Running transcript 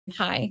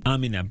high.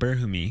 Amina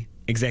Berhumi,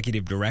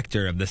 executive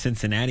director of the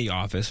Cincinnati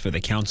office for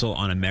the Council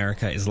on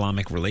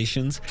America-Islamic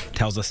Relations,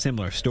 tells a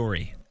similar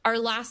story. Our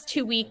last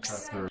 2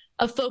 weeks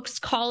of folks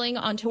calling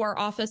onto our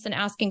office and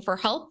asking for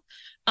help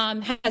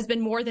has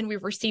been more than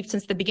we've received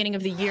since the beginning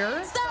of the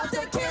year. Stop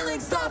the killing,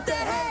 stop the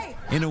hate!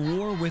 In a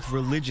war with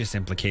religious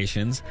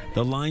implications,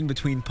 the line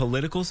between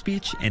political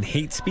speech and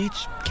hate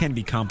speech can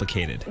be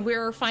complicated.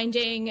 We're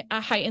finding a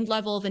heightened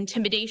level of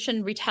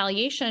intimidation,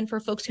 retaliation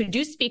for folks who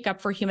do speak up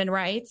for human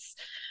rights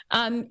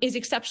is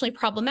exceptionally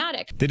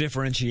problematic. The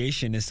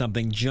differentiation is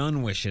something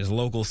Jun wishes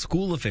local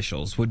school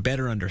officials would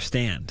better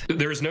understand.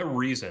 There's no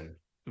reason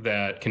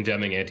that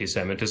condemning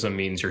anti-Semitism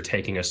means you're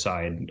taking a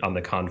side on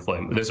the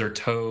conflict. Those are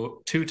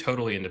two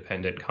totally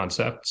independent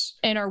concepts.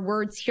 And our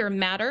words here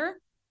matter,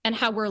 and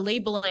how we're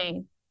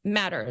labeling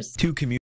matters. Two communities